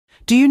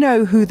Do you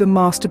know who the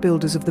master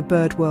builders of the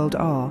bird world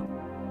are?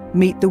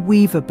 Meet the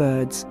weaver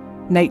birds,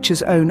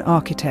 nature's own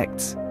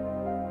architects.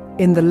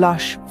 In the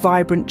lush,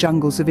 vibrant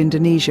jungles of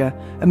Indonesia,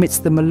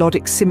 amidst the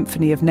melodic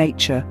symphony of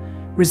nature,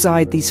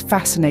 reside these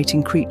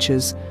fascinating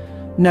creatures,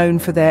 known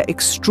for their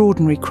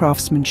extraordinary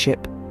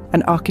craftsmanship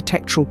and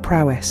architectural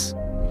prowess.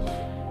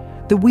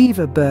 The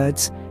weaver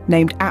birds,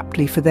 named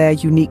aptly for their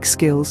unique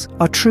skills,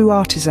 are true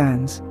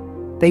artisans.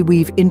 They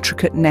weave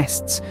intricate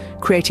nests,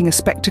 creating a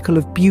spectacle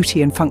of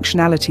beauty and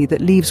functionality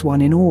that leaves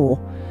one in awe.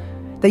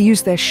 They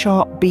use their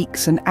sharp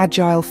beaks and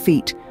agile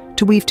feet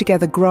to weave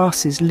together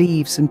grasses,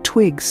 leaves and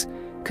twigs,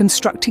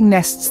 constructing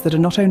nests that are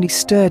not only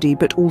sturdy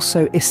but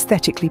also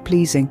aesthetically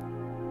pleasing.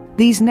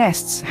 These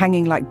nests,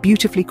 hanging like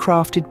beautifully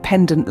crafted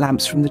pendant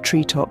lamps from the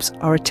treetops,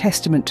 are a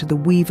testament to the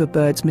weaver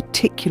bird's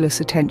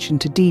meticulous attention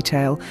to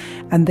detail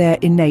and their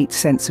innate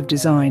sense of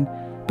design.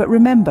 But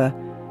remember,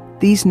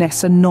 these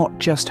nests are not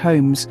just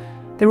homes.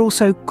 They're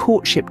also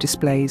courtship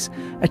displays,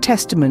 a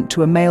testament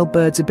to a male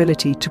bird's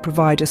ability to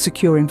provide a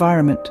secure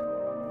environment.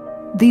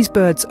 These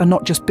birds are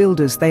not just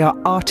builders, they are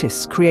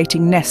artists,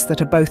 creating nests that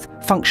are both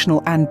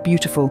functional and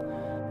beautiful.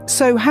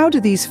 So how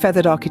do these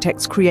feathered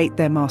architects create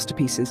their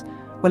masterpieces?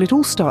 Well, it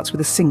all starts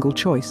with a single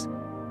choice.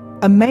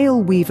 A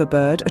male weaver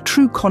bird, a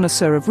true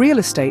connoisseur of real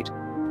estate,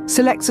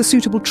 selects a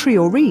suitable tree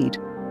or reed.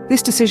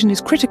 This decision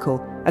is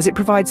critical, as it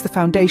provides the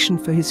foundation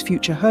for his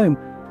future home.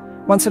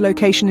 Once a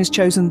location is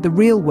chosen, the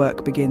real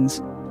work begins.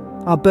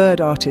 Our bird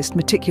artist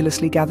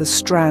meticulously gathers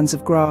strands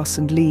of grass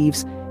and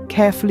leaves,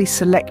 carefully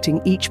selecting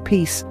each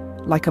piece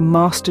like a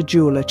master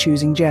jeweler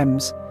choosing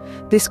gems.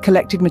 This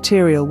collected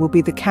material will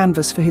be the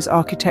canvas for his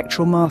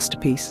architectural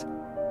masterpiece.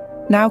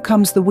 Now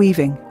comes the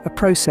weaving, a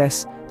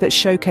process that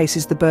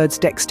showcases the bird's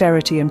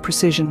dexterity and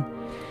precision.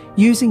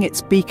 Using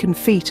its beak and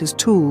feet as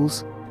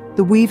tools,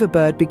 the weaver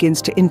bird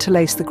begins to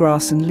interlace the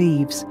grass and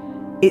leaves.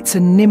 It's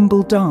a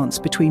nimble dance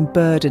between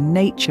bird and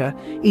nature,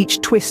 each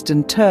twist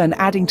and turn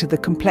adding to the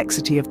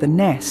complexity of the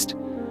nest.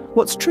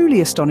 What's truly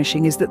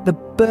astonishing is that the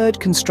bird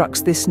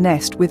constructs this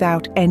nest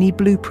without any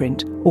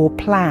blueprint or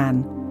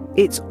plan.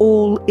 It's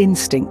all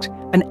instinct,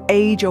 an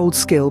age-old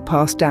skill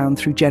passed down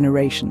through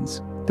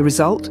generations. The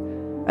result?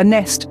 A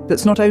nest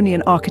that's not only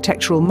an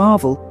architectural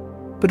marvel,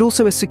 but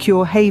also a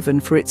secure haven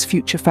for its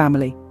future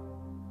family.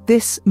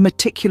 This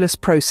meticulous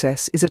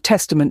process is a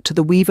testament to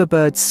the weaver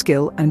bird's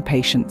skill and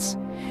patience.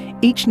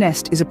 Each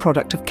nest is a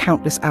product of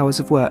countless hours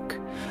of work,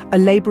 a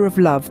labor of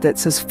love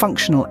that's as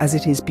functional as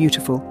it is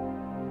beautiful.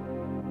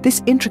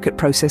 This intricate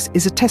process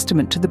is a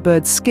testament to the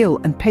bird's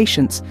skill and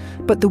patience,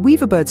 but the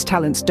weaver bird's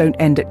talents don't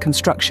end at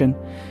construction.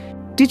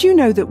 Did you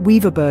know that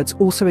weaver birds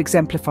also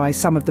exemplify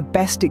some of the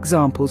best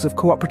examples of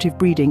cooperative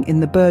breeding in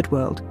the bird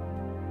world?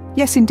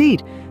 Yes,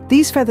 indeed,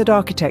 these feathered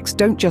architects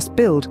don't just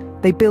build,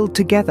 they build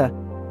together.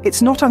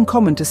 It's not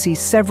uncommon to see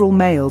several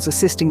males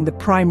assisting the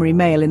primary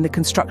male in the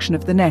construction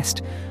of the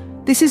nest.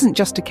 This isn't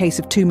just a case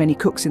of too many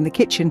cooks in the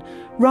kitchen,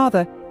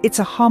 rather, it's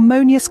a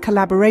harmonious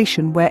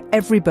collaboration where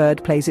every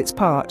bird plays its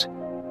part.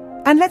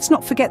 And let's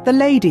not forget the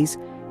ladies.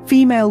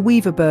 Female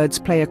weaver birds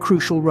play a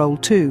crucial role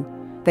too.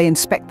 They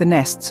inspect the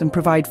nests and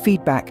provide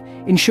feedback,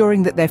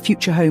 ensuring that their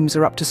future homes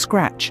are up to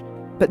scratch.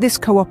 But this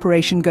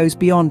cooperation goes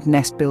beyond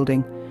nest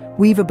building.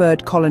 Weaver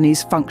bird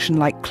colonies function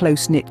like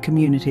close-knit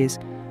communities.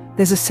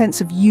 There's a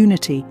sense of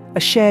unity, a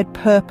shared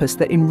purpose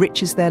that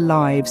enriches their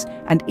lives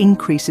and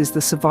increases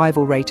the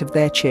survival rate of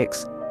their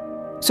chicks.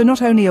 So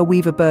not only are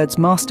weaver birds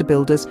master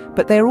builders,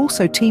 but they're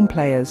also team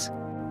players.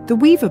 The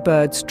weaver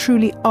birds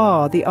truly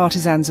are the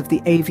artisans of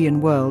the avian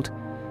world.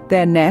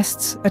 Their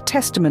nests, a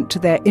testament to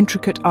their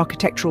intricate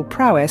architectural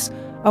prowess,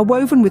 are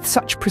woven with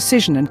such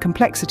precision and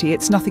complexity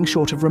it's nothing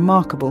short of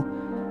remarkable.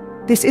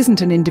 This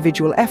isn't an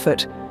individual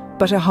effort,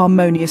 but a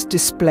harmonious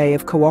display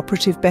of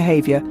cooperative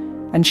behavior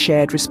and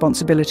shared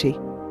responsibility.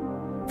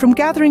 From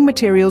gathering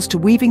materials to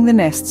weaving the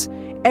nests,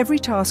 every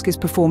task is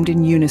performed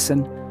in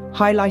unison,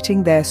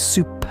 highlighting their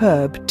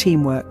superb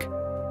teamwork.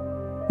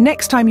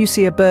 Next time you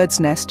see a bird's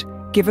nest,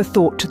 give a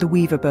thought to the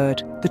weaver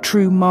bird, the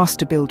true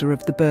master builder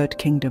of the bird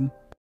kingdom.